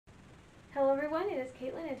Hello everyone, it is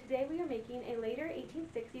Caitlin and today we are making a later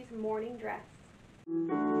 1860s mourning dress.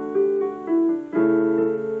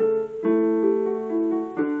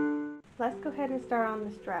 Let's go ahead and start on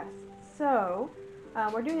this dress. So,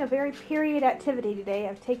 we're doing a very period activity today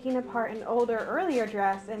of taking apart an older, earlier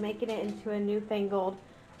dress and making it into a newfangled,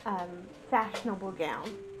 fashionable gown.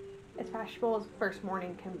 As fashionable as first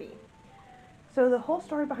mourning can be. So the whole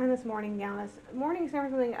story behind this mourning gown is, mourning is never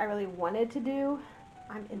something I really wanted to do.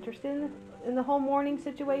 I'm interested in the whole mourning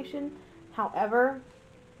situation. However,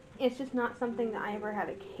 it's just not something that I ever had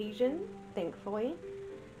occasion, thankfully,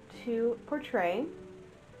 to portray,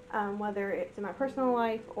 whether it's in my personal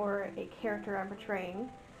life or a character I'm portraying.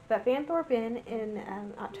 But Fanthorpe Inn in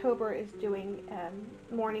October is doing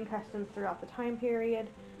mourning customs throughout the time period,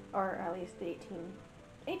 or at least the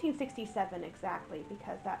 1867 exactly,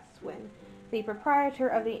 because that's when the proprietor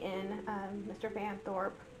of the inn, Mr.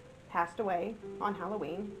 Fanthorpe, passed away on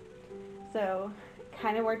Halloween. So,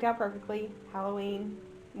 kind of worked out perfectly. Halloween,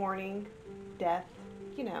 mourning, death,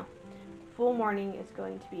 you know, full mourning is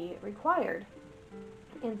going to be required.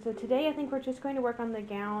 And so today I think we're just going to work on the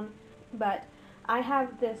gown, but I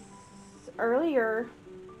have this earlier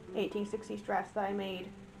 1860s dress that I made,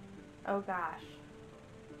 oh gosh,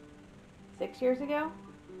 6 years ago.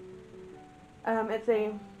 It's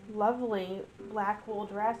a lovely black wool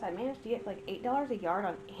dress. I managed to get like $8 a yard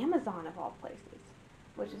on Amazon of all places,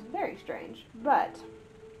 which is very strange, but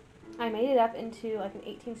I made it up into like an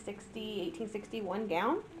 1860, 1861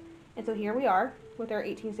 gown, and so here we are with our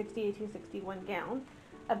 1860, 1861 gown.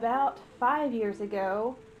 About 5 years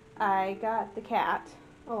ago, I got the cat,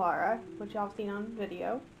 Alara, which y'all have seen on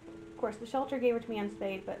video. Of course, the shelter gave her to me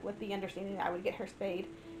unspayed, but with the understanding that I would get her spayed.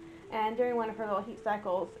 And during one of her little heat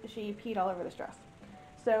cycles, she peed all over this dress.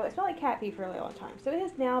 So it smelled like cat pee for a really long time. So it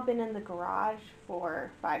has now been in the garage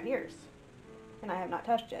for 5 years. And I have not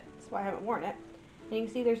touched it. That's why I haven't worn it. And you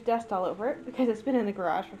can see there's dust all over it because it's been in the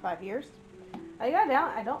garage for 5 years. I got it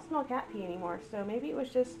out. I don't smell cat pee anymore. So maybe it was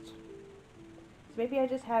just... maybe I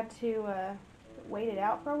just had to wait it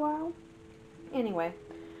out for a while. Anyway,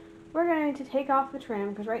 we're going to take off the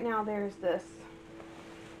trim because right now there's this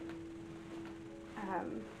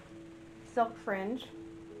silk fringe.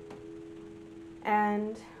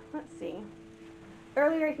 And let's see.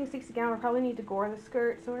 Earlier 1860 gown, we'll probably need to gore the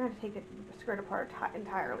skirt, so we're going to take the skirt apart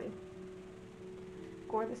entirely.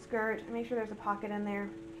 Gore the skirt, and make sure there's a pocket in there.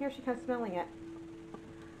 Here she comes smelling it.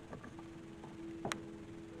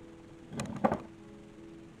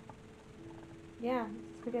 Yeah,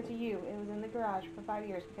 it's because of you. It was in the garage for 5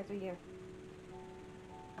 years because of you.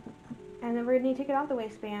 And then we're going to need to take it off the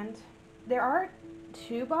waistband. There are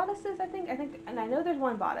 2 bodices, I think, and I know there's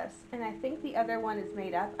one bodice, and I think the other one is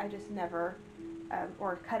made up. I just never,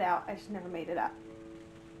 or cut out. I just never made it up.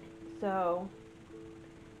 So,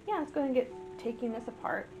 yeah, let's go ahead and get taking this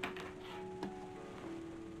apart.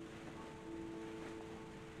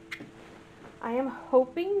 I am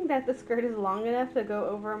hoping that the skirt is long enough to go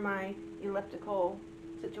over my elliptical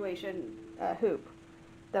situation hoop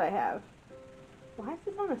that I have. Why is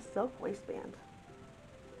this on a silk waistband?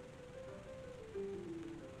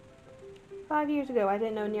 5 years ago, I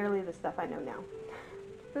didn't know nearly the stuff I know now.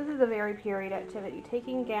 This is a very period activity,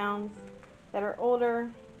 taking gowns that are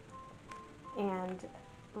older and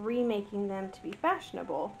remaking them to be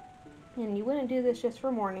fashionable. And you wouldn't do this just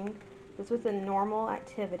for mourning. This was a normal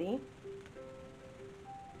activity.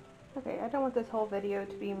 Okay, I don't want this whole video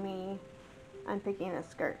to be me unpicking a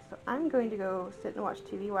skirt, so I'm going to go sit and watch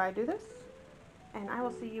TV while I do this. And I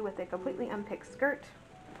will see you with a completely unpicked skirt.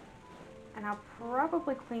 And I'll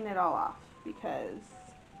probably clean it all off because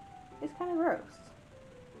it's kind of gross.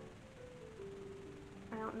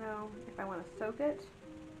 I don't know if I want to soak it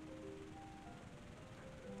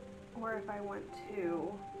or if I want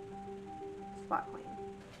to spot clean.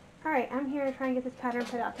 Alright, I'm here to try and get this pattern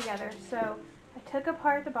put out together. So I took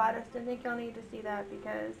apart the bodice. Didn't think y'all need to see that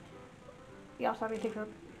because y'all saw me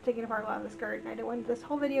taking apart a lot of the skirt, and I didn't want this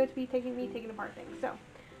whole video to be me taking apart things. So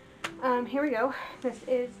here we go. This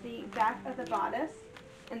is the back of the bodice,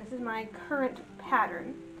 and this is my current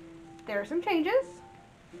pattern. There are some changes.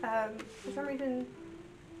 For some reason,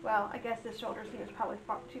 well, I guess this shoulder seam is probably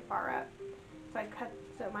too far up.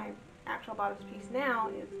 So my actual bodice piece now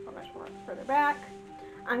is much more further back.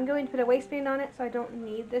 I'm going to put a waistband on it so I don't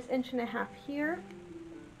need this 1.5 inches here,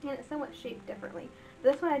 and it's somewhat shaped differently.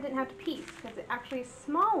 This one I didn't have to piece because it actually is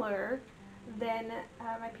smaller than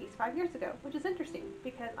my piece 5 years ago, which is interesting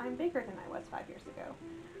because I'm bigger than I was 5 years ago.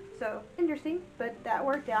 So interesting, but that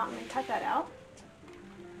worked out, and then cut that out.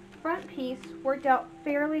 Front piece worked out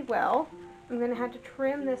fairly well. I'm going to have to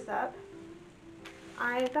trim this up.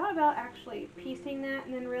 I thought about actually piecing that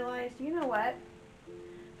and then realized, you know what?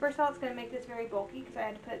 First of all, it's going to make this very bulky because I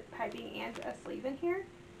had to put piping and a sleeve in here.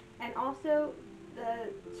 And also, the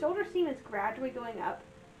shoulder seam is gradually going up,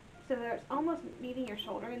 so that it's almost meeting your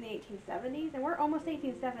shoulder in the 1870s, and we're almost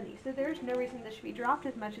 1870, so there's no reason this should be dropped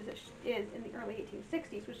as much as it is in the early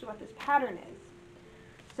 1860s, which is what this pattern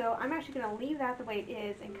is. So I'm actually going to leave that the way it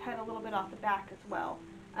is and cut a little bit off the back as well,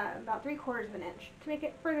 about 3/4 of an inch, to make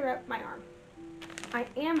it further up my arm. I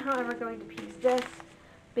am, however, going to piece this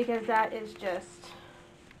because that is just,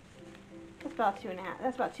 that's about 2.5,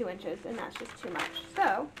 that's about 2 inches, and that's just too much.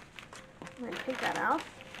 So I'm going to take that out.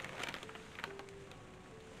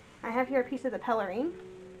 I have here a piece of the pelerine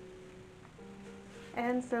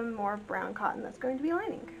and some more brown cotton that's going to be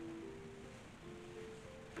lining.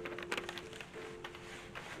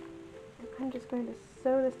 I'm just going to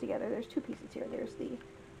sew this together. There's two pieces here. There's the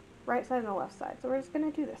right side and the left side. So we're just going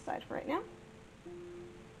to do this side for right now.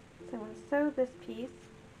 So I'm going to sew this piece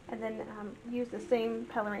and then use the same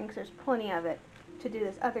pelerine because there's plenty of it to do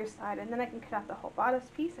this other side. And then I can cut out the whole bodice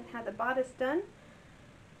piece and have the bodice done.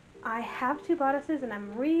 I have 2 bodices and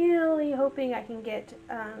I'm really hoping I can get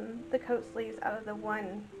the coat sleeves out of the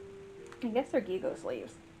one, I guess they're Gigo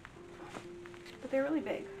sleeves, but they're really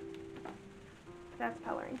big. That's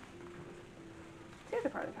pelerine. The other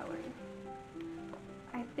part of pelerine.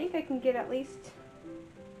 I think I can get at least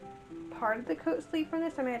part of the coat sleeve from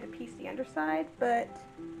this. I may have to piece the underside, but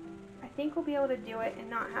I think we'll be able to do it and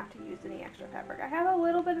not have to use any extra fabric. I have a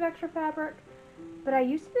little bit of extra fabric, but I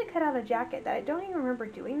used to cut out a jacket that I don't even remember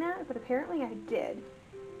doing that, but apparently I did.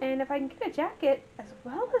 And if I can get a jacket as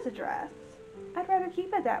well as a dress, I'd rather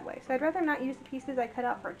keep it that way. So I'd rather not use the pieces I cut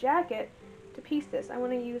out for a jacket to piece this. I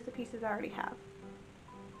want to use the pieces I already have.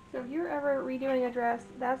 So if you're ever redoing a dress,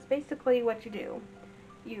 that's basically what you do.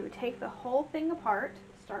 You take the whole thing apart,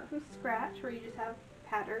 start from scratch where you just have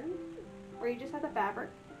pattern, where you just have the fabric.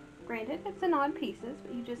 Granted, it's in odd pieces,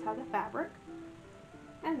 but you just have the fabric.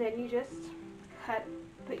 And then you just cut,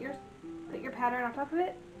 put your pattern on top of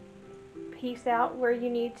it, piece out where you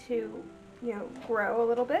need to, grow a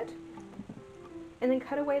little bit, and then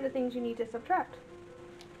cut away the things you need to subtract.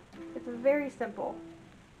 It's very simple,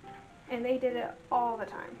 and they did it all the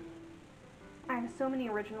time. I have so many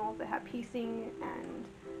originals that have piecing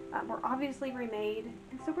and were obviously remade,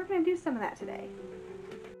 and so we're going to do some of that today.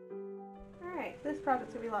 Alright, this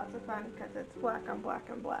project's going to be lots of fun because it's black on black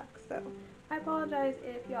on black, so I apologize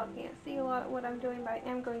if y'all can't see a lot of what I'm doing, but I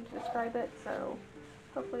am going to describe it, so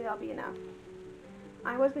hopefully that'll be enough.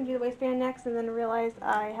 I was going to do the waistband next and then realized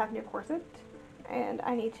I have new corset and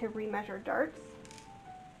I need to remeasure darts,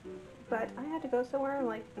 but I had to go somewhere in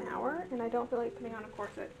like an hour and I don't feel like putting on a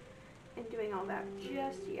corset and doing all that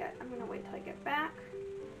just yet. I'm going to wait till I get back.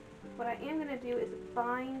 What I am going to do is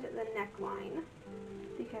bind the neckline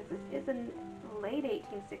because this is a late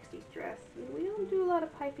 1860s dress. We don't do a lot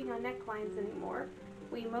of piping on necklines anymore.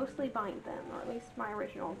 We mostly bind them, or at least my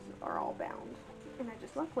originals are all bound. And I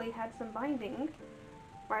just luckily had some binding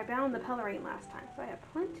where I bound the pelerine last time, so I have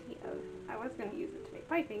plenty of, I was going to use it to make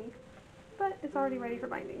piping, but it's already ready for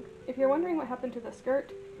binding. If you're wondering what happened to the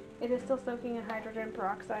skirt, it is still soaking in hydrogen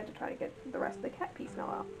peroxide to try to get the rest of the cat piece smell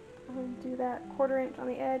out. I'm going to do that 1/4 inch on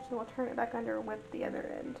the edge, and we'll turn it back under with the other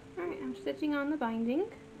end. Alright, I'm stitching on the binding.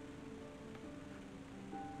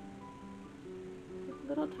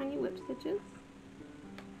 Little tiny whip stitches.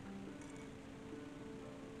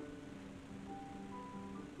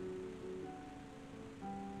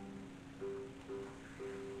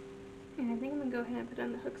 And I think I'm going to go ahead and put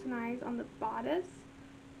on the hooks and eyes on the bodice.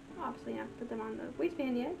 Obviously not put them on the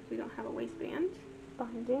waistband yet because we don't have a waistband.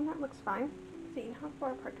 Binding, that looks fine. Let's see, how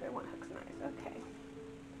far apart do I want hooks and eyes? Okay.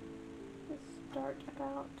 Let's start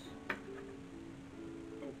about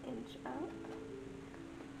an inch up.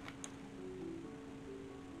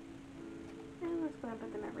 And let's go ahead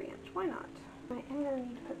and put them every inch. Why not? I am going to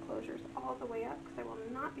need to put closures all the way up because I will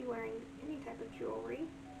not be wearing any type of jewelry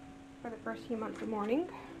for the first few months of mourning.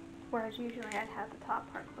 Whereas usually I'd have the top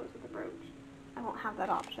part closed with a brooch. I won't have that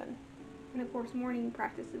option. And of course mourning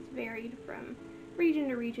practices varied from region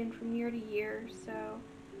to region, from year to year, so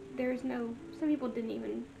there's no, some people didn't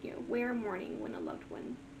even, wear mourning when a loved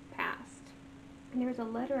one passed. And there was a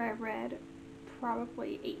letter I read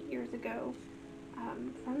probably 8 years ago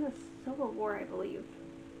from the Civil War, I believe.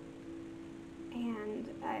 And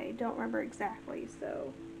I don't remember exactly,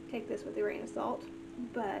 so take this with a grain of salt,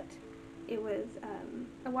 but it was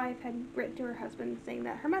a wife had written to her husband saying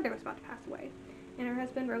that her mother was about to pass away, and her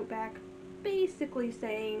husband wrote back basically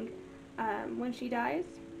saying, when she dies,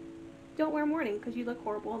 don't wear mourning because you look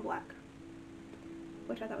horrible in black.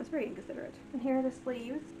 which I thought was very inconsiderate. And here are the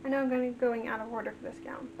sleeves. I know I'm going out of order for this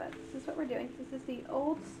gown, but this is what we're doing. This is the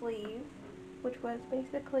old sleeve, which was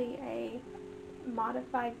basically a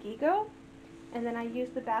modified gigot, and then I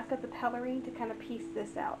used the back of the pelerine to kind of piece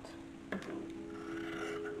this out.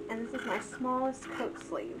 And this is my smallest coat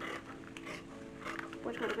sleeve,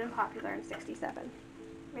 which would have been popular in '67.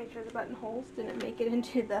 Made sure the buttonholes didn't make it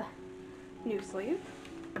into the new sleeve.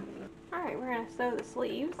 Alright, we're going to sew the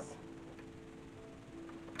sleeves.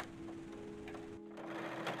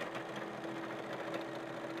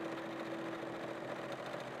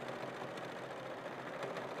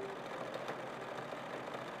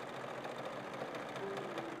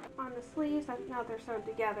 On the sleeves, now they're sewn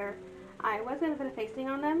together, I was going to put a facing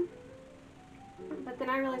on them, but then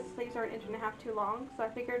I realized the sleeves are 1.5 inches too long, so I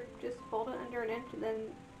figured just fold it under 1 inch and then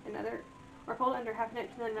another, or fold it under 1/2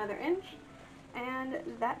 inch and then another inch, and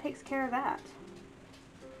that takes care of that.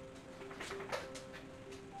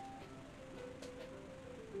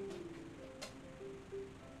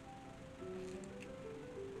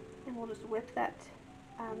 And we'll just whip that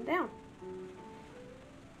down.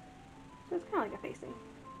 So it's kind of like a facing.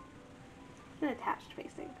 An attached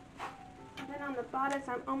facing. And then on the bodice,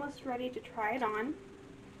 I'm almost ready to try it on,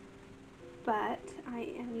 but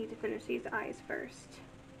I need to finish these eyes first.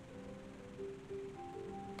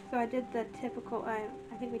 So I did the typical, I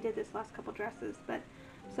think we did this last couple dresses, but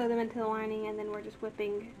sew them into the lining and then we're just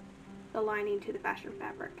whipping the lining to the fashion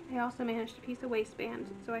fabric. I also managed to piece a waistband,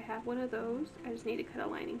 so I have one of those. I just need to cut a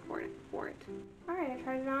lining for it. Alright, I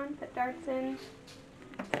tried it on, put darts in.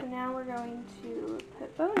 So now we're going to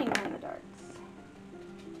put boning on the darts.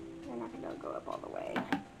 They're not going to go up all the way.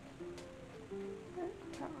 Put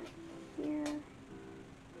right here.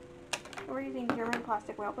 We're using German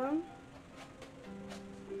plastic whalebone.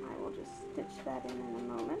 I will just stitch that in a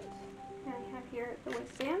moment. And I have here the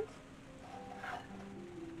waistband.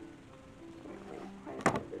 Quite a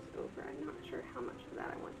bit of this over. I'm not sure how much of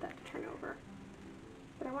that I want that to turn over.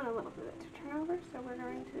 But I want a little bit of it to turn over, so we're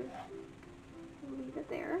going to leave it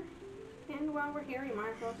there. And while we're here, we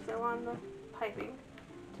might as well sew on the piping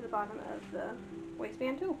to the bottom of the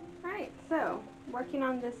waistband too. Alright, so working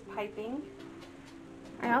on this piping,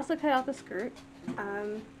 I also cut out the skirt.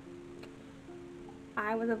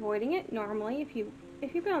 I was avoiding it normally. If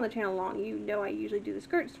you've been on the channel long, you know I usually do the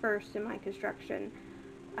skirts first in my construction.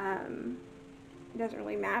 It doesn't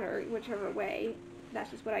really matter whichever way. That's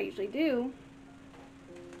just what I usually do.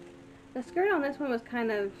 The skirt on this one was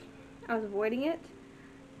kind of, I was avoiding it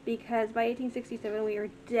because by 1867 we were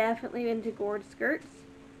definitely into gored skirts,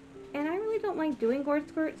 and I really don't like doing gored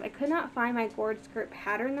skirts. I could not find my gored skirt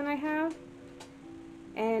pattern that I have,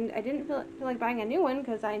 and I didn't feel like buying a new one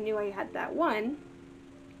because I knew I had that one,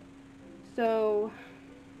 so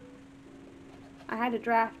I had to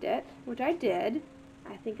draft it, which I did.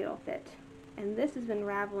 I think it'll fit, and this has been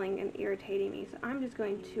raveling and irritating me, so I'm just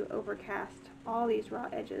going to overcast all these raw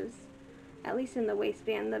edges. At least in the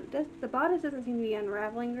waistband. The bodice doesn't seem to be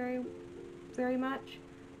unraveling very much,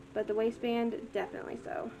 but the waistband definitely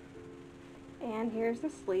so. And here's the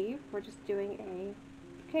sleeve. We're just doing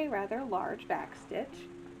a rather large back stitch.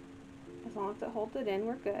 As long as it holds it in,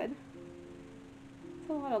 we're good. It's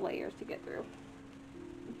a lot of layers to get through.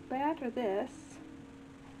 But after this,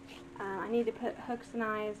 I need to put hooks and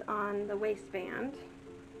eyes on the waistband.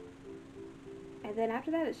 And then after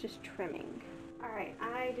that, it's just trimming. Alright,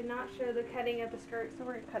 I did not show the cutting of the skirt, so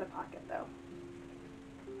we're going to cut a pocket though.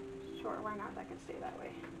 Sure, why not? That can stay that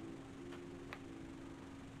way.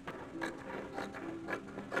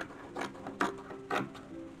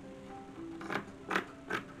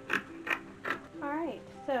 Alright,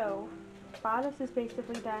 so bodice is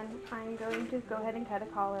basically done. I'm going to go ahead and cut a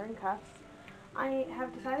collar and cuffs. I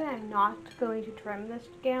have decided I'm not going to trim this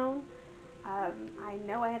gown. I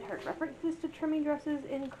know I had heard references to trimming dresses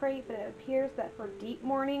in crape, but it appears that for deep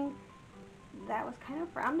mourning, that was kind of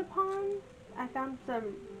frowned upon. I found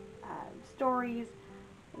some stories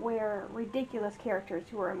where ridiculous characters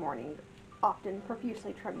who are in mourning often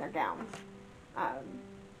profusely trim their gowns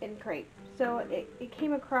in crape. So it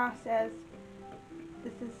came across as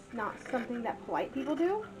this is not something that polite people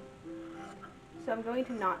do. So I'm going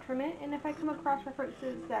to not trim it, and if I come across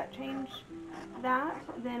references that change that,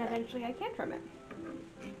 then eventually I can trim it.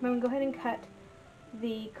 I'm going to go ahead and cut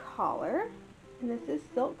the collar, and this is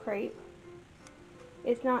silk crepe.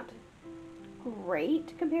 It's not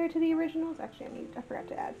great compared to the originals. Actually, I forgot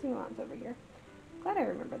to add some nuance over here. Glad I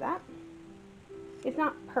remember that. It's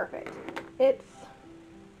not perfect. It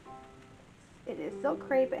is silk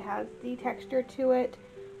crepe. It has the texture to it,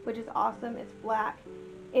 which is awesome. It's black.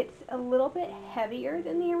 It's a little bit heavier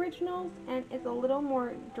than the originals, and it's a little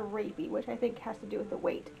more drapey, which I think has to do with the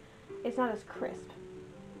weight. It's not as crisp.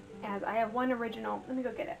 As I have one original, let me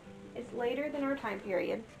go get it. It's later than our time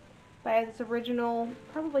period, but I have this original,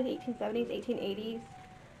 probably 1870s,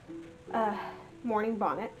 1880s mourning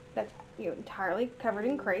bonnet that's entirely covered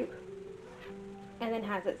in crape, and then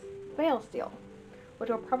has its veil steel, which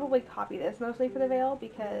will probably copy this mostly for the veil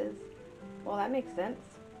because, well, that makes sense.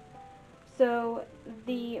 So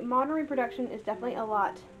the modern reproduction is definitely a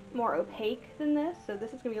lot more opaque than this, so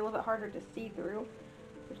this is going to be a little bit harder to see through,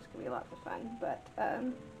 which is going to be lots of fun, but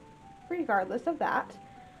regardless of that,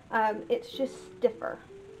 it's just stiffer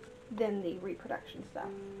than the reproduction stuff,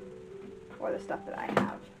 or the stuff that I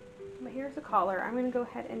have. But here's the collar. I'm going to go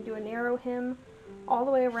ahead and do a narrow hem all the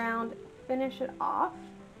way around, finish it off,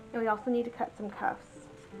 and we also need to cut some cuffs.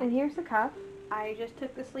 And here's the cuff. I just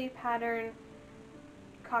took the sleeve pattern,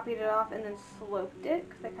 copied it off, and then sloped it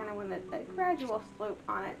because I kind of wanted a gradual slope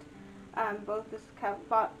on it. Both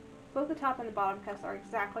the top and the bottom cuffs are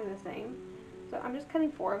exactly the same. So I'm just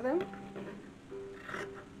cutting 4 of them.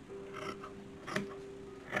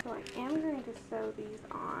 So I am going to sew these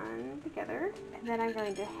on together, and then I'm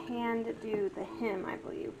going to hand do the hem, I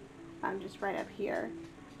believe, just right up here.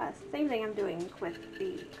 Same thing I'm doing with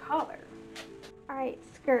the collar. Alright,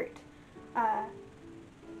 skirt. I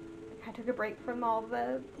took a break from all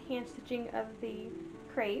the hand stitching of the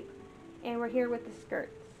crape, and we're here with the skirt.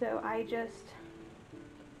 So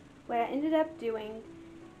what I ended up doing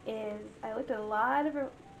is I looked at a lot of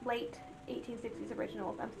late 1860s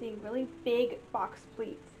originals. I'm seeing really big box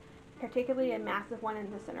pleats, particularly a massive one in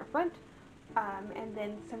the center front, and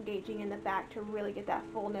then some gauging in the back to really get that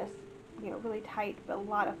fullness, really tight, but a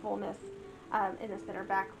lot of fullness in the center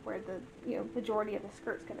back where the majority of the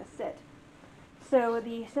skirt's going to sit. So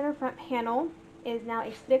the center front panel is now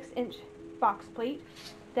a 6-inch box pleat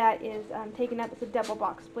that is taken up. It's a double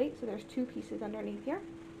box pleat, so there's 2 pieces underneath here,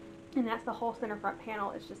 and that's the whole center front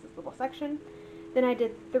panel. It's just this little section. Then I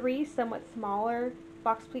did 3 somewhat smaller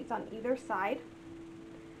box pleats on either side.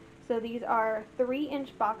 So these are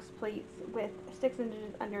 3-inch box pleats with 6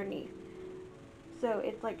 inches underneath. So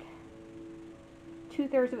it's like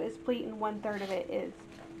 2/3 of it is pleat and 1/3 of it is,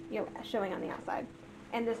 showing on the outside.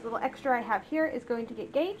 And this little extra I have here is going to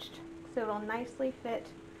get gauged, so it'll nicely fit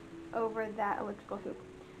over that elliptical hoop.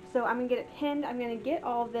 So I'm going to get it pinned. I'm going to get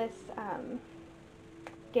all this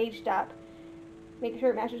gauged up, make sure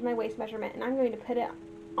it matches my waist measurement, and I'm going to put it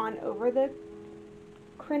on over the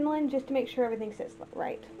crinoline just to make sure everything sits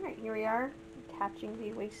right. Alright, here we are, attaching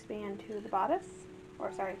the waistband to the bodice,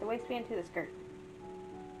 or sorry, the waistband to the skirt.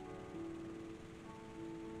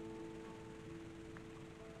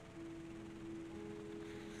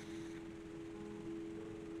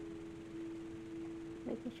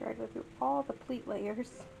 Making sure I go through all the pleat layers.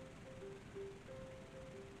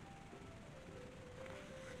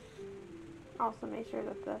 Also make sure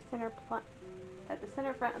that the center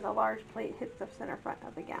front of the large plate hits the center front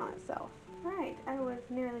of the gown itself. Alright, I was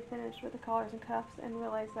nearly finished with the collars and cuffs and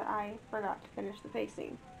realized that I forgot to finish the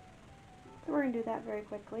facing. So we're going to do that very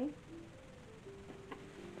quickly.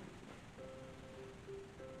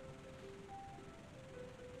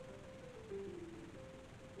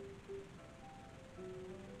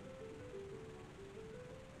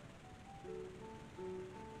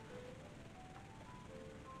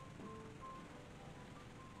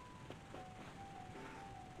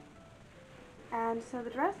 And so the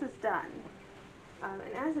dress is done. And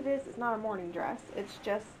as it is, it's not a morning dress, it's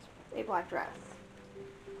just a black dress.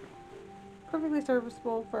 Perfectly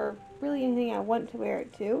serviceable for really anything I want to wear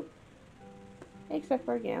it to, except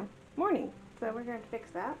for, morning. So we're going to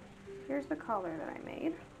fix that. Here's the collar that I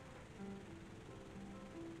made.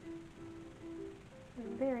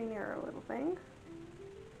 A very narrow little thing.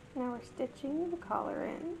 Now we're stitching the collar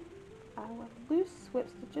in with loose slip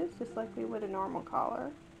stitches, just like we would a normal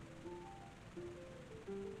collar.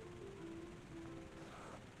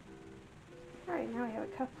 Alright, now we have a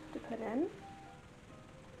cuff to put in.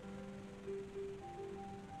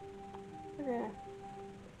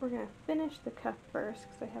 We're gonna finish the cuff first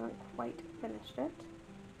because I haven't quite finished it.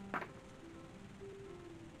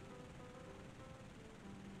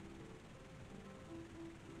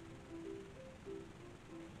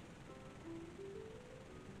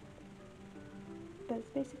 But it's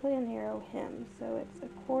basically a narrow hem, so it's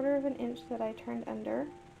 1/4 of an inch that I turned under.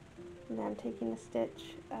 And then I'm taking the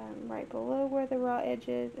stitch right below where the raw edge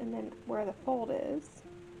is and then where the fold is.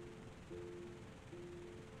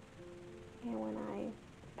 And when I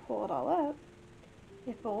pull it all up,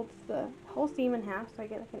 it folds the whole seam in half, so I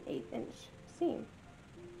get like an 1/8 inch seam.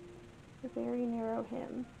 A very narrow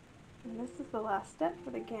hem. And this is the last step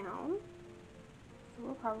for the gown. So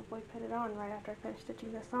we'll probably put it on right after I finish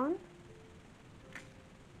stitching this on.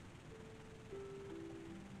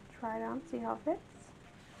 Try it on, see how it fits.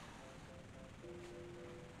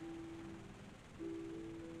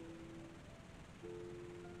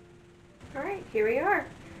 Alright, here we are.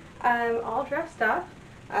 All dressed up.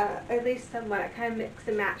 At least somewhat. I kind of mixed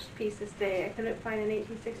and matched pieces today. I couldn't find an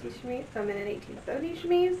 1860s chemise, so I'm in an 1870s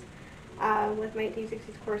chemise with my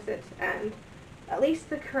 1860s corset and at least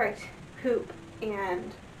the correct hoop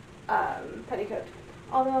and petticoat.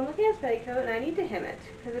 Although I'm looking at this petticoat and I need to hem it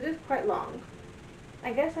because it is quite long.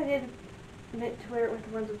 I guess I did meant to wear it with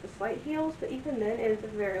the ones with the slight heels, but even then it is a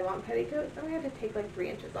very long petticoat, so I had to take like 3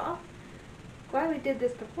 inches off. Glad we did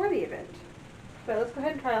this before the event. But let's go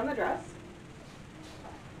ahead and try on the dress.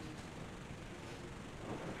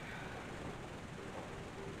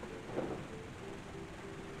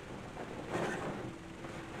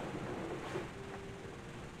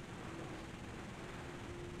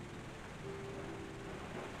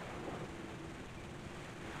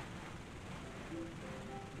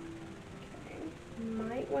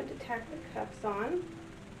 Might want to tack the cuffs on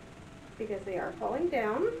because they are falling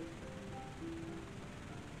down,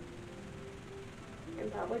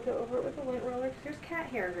 and probably go over it with a lint roller because there's cat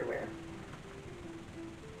hair everywhere.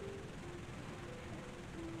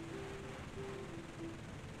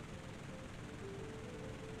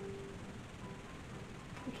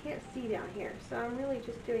 You can't see down here, so I'm really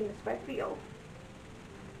just doing this by feel.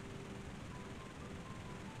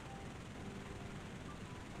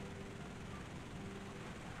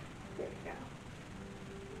 There we go.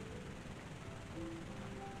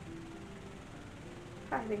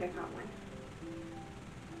 I think I got one.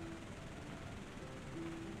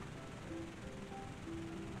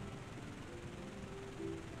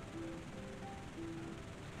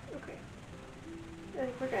 Okay. I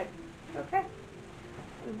think we're good. Okay.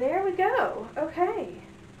 There we go. Okay.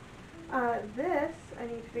 This, I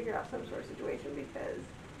need to figure out some sort of situation because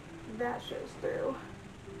that shows through.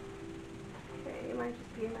 Okay, it might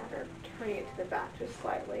just be a matter of turning it to the back just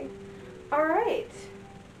slightly. Alright.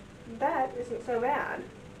 That isn't so bad.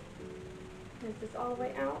 Is this all the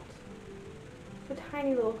way out? It's a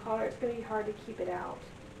tiny little collar. It's going to be hard to keep it out.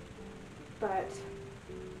 But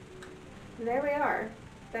there we are.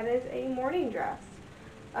 That is a morning dress.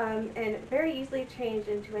 And very easily changed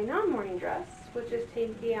into a non-morning dress, which is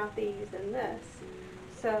taking out these and this.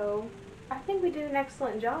 So I think we did an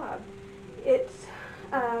excellent job. It's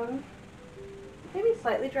maybe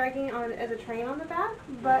slightly dragging on as a train on the back,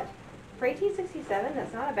 but for 1867,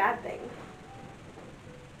 that's not a bad thing.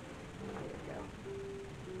 There we go.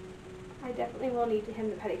 I definitely will need to hem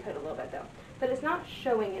the petticoat a little bit though, but it's not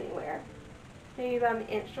showing anywhere. Maybe about an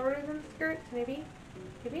inch shorter than the skirts, maybe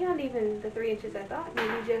not even the 3 inches I thought.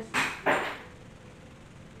 Maybe just, I'll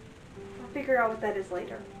figure out what that is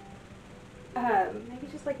later. Maybe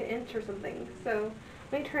just like an inch or something. So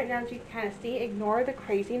let me turn it down so you can kind of see. Ignore the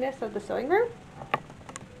craziness of the sewing room.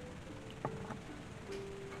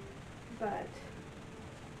 But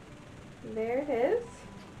there it is.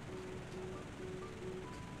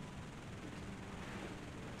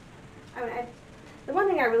 I mean, the one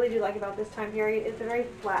thing I really do like about this time period is the very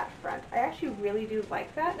flat front. I actually really do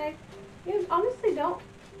like that, and I honestly don't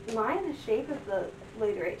mind the shape of the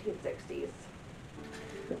later 1860s.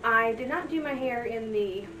 I did not do my hair in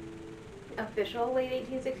the official late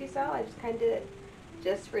 1860s style. I just kind of did it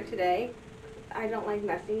just for today. I don't like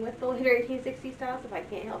messing with the later 1860s styles if I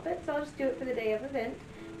can't help it, so I'll just do it for the day of event,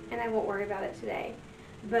 and I won't worry about it today.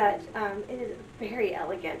 But it is very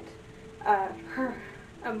elegant. For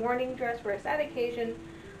a morning dress for a sad occasion,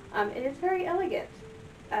 it is very elegant.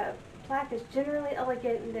 Black is generally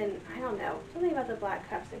elegant, and then, I don't know, something about the black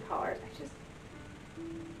cuffs and collars.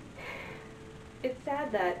 It's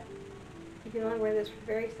sad that you can only wear this for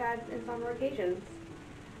very sad and somber occasions.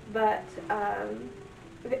 But,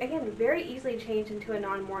 again, very easily changed into a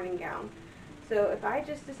non-morning gown. So if I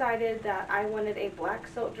just decided that I wanted a black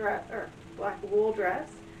silk dress, or black wool dress,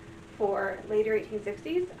 for later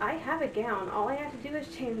 1860s, I have a gown. All I have to do is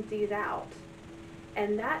change these out.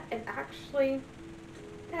 And that is actually,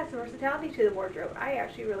 that's versatility to the wardrobe. I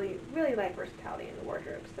actually really like versatility in the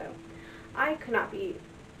wardrobe. So I could not be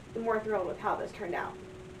more thrilled with how this turned out.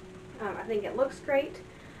 I think it looks great.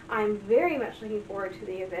 I'm very much looking forward to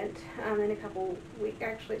the event in a couple weeks.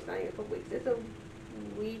 Actually, it's not even a couple weeks. It's a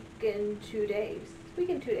week and 2 days.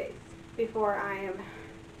 Before I am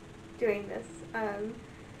doing this.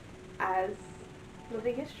 As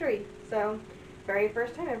living history. So, very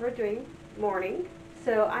first time ever doing mourning.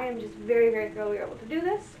 So I am just very thrilled we were able to do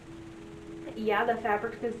this. Yeah, the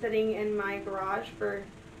fabric's been sitting in my garage for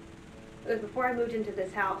It was before I moved into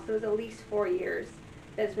this house. It was at least 4 years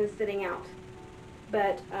that it's been sitting out.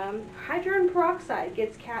 But hydrogen peroxide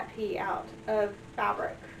gets cat pee out of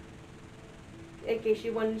fabric, in case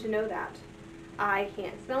you wanted to know that. I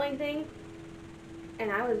can't smell anything,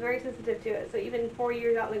 and I was very sensitive to it. So even 4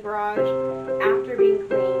 years out in the garage, after being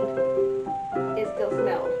cleaned, it still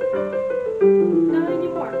smelled. Not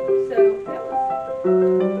anymore. So that was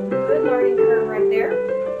a good learning curve right there.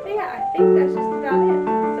 But yeah, I think that's just about it.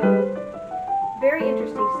 So very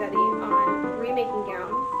interesting study on remaking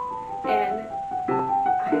gowns, and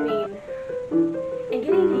I mean, and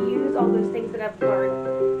getting to use all those things that I've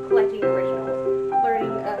learned collecting originals.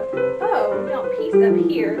 Learning of, oh, we don't piece up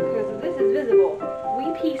here because this is visible. We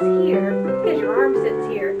piece here because your arm sits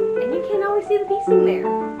here, and you can't always see the piecing there.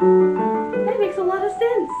 That makes a lot of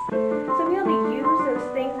sense. So being able to use those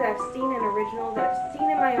things that I've seen in originals, that I've seen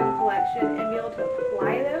in my own collection, and be able to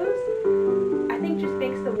apply those, I think just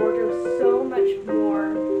makes the wardrobe so much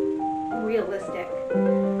more realistic.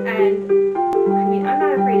 And I mean, I'm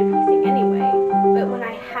not afraid of piecing anyway, but when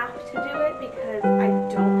I have to do it because I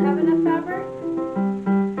don't have enough fabric,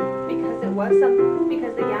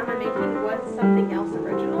 because the gown I'm making was something else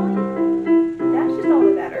originally, that's just all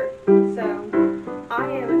the better. So I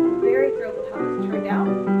am very thrilled with how this turned out.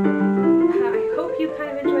 I hope you kind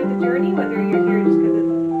of enjoyed the journey, whether you're here just because it's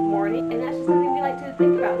morning, and that's just something we like to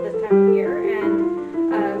think about this time of year,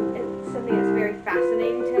 and it's something that's very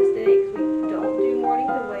fascinating to us today, because we don't do mourning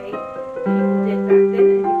the way people did back then,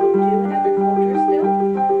 and people do in other cultures still,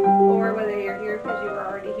 or whether you're here because you were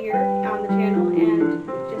already here on the channel and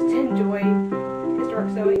just enjoy historic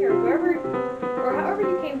sewing, or wherever, or however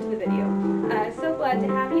you came to the video. So glad to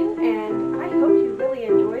have you, and I hope you really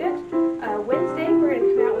enjoyed it. Wednesday we're going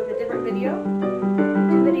to come out with a different video,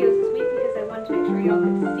 2 videos this week, because I wanted to make sure y'all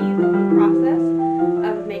could see the whole process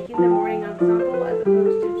of making the mourning ensemble as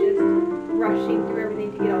opposed to just rushing through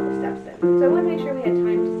everything to get all the steps in. So I want to make sure we had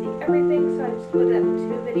time to see everything, so I just split it up into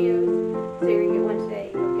 2 videos. So you're going to get one today,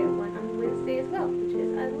 you'll get one on Wednesday as well, which is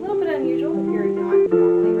a little bit unusual if you're not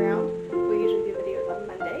normally around. We usually do videos on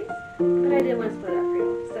Mondays, but I did want to split it up for you.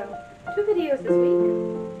 So 2 videos this week,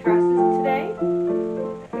 dresses today,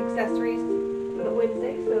 accessories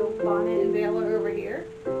Wednesday, so bonnet and veil are over here.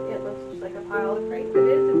 It looks just like a pile of crape. It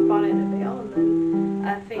is, it's bonnet and a veil, and then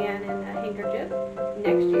a fan and a handkerchief.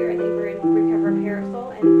 Next year I think we're going to recover a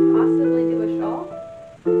parasol and possibly do a shawl.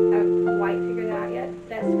 I haven't quite figured that out yet.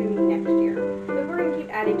 That's going to be next year. But we're going to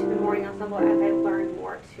keep adding to the mourning ensemble as I learn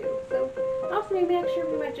more too. So also maybe next year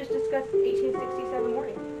we might just discuss 1867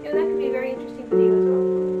 mourning. You know, that could be a very interesting video as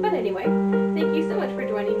well. But anyway, thank you so much for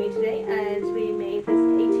joining me today as we made this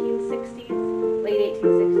 1860s, late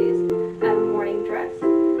 1860s mourning dress.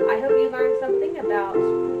 I hope you learned something about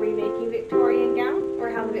remaking Victorian gowns, or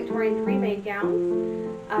how the Victorians remade gowns,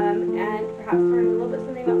 and perhaps learned a little bit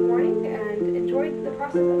something about mourning, and enjoyed the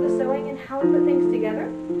process of the sewing and how we put things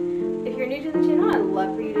together. If you're new to the channel, I'd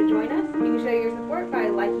love for you to join us. You can show your support by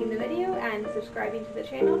liking the video and subscribing to the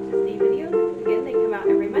channel to see videos. Again, they come out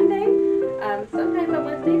every Monday, sometimes on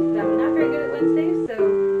Wednesdays, but I'm not very good at Wednesdays, so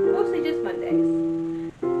mostly just Mondays.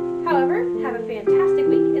 However, have a fantastic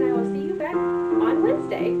week, and I will see you back on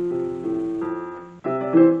Wednesday.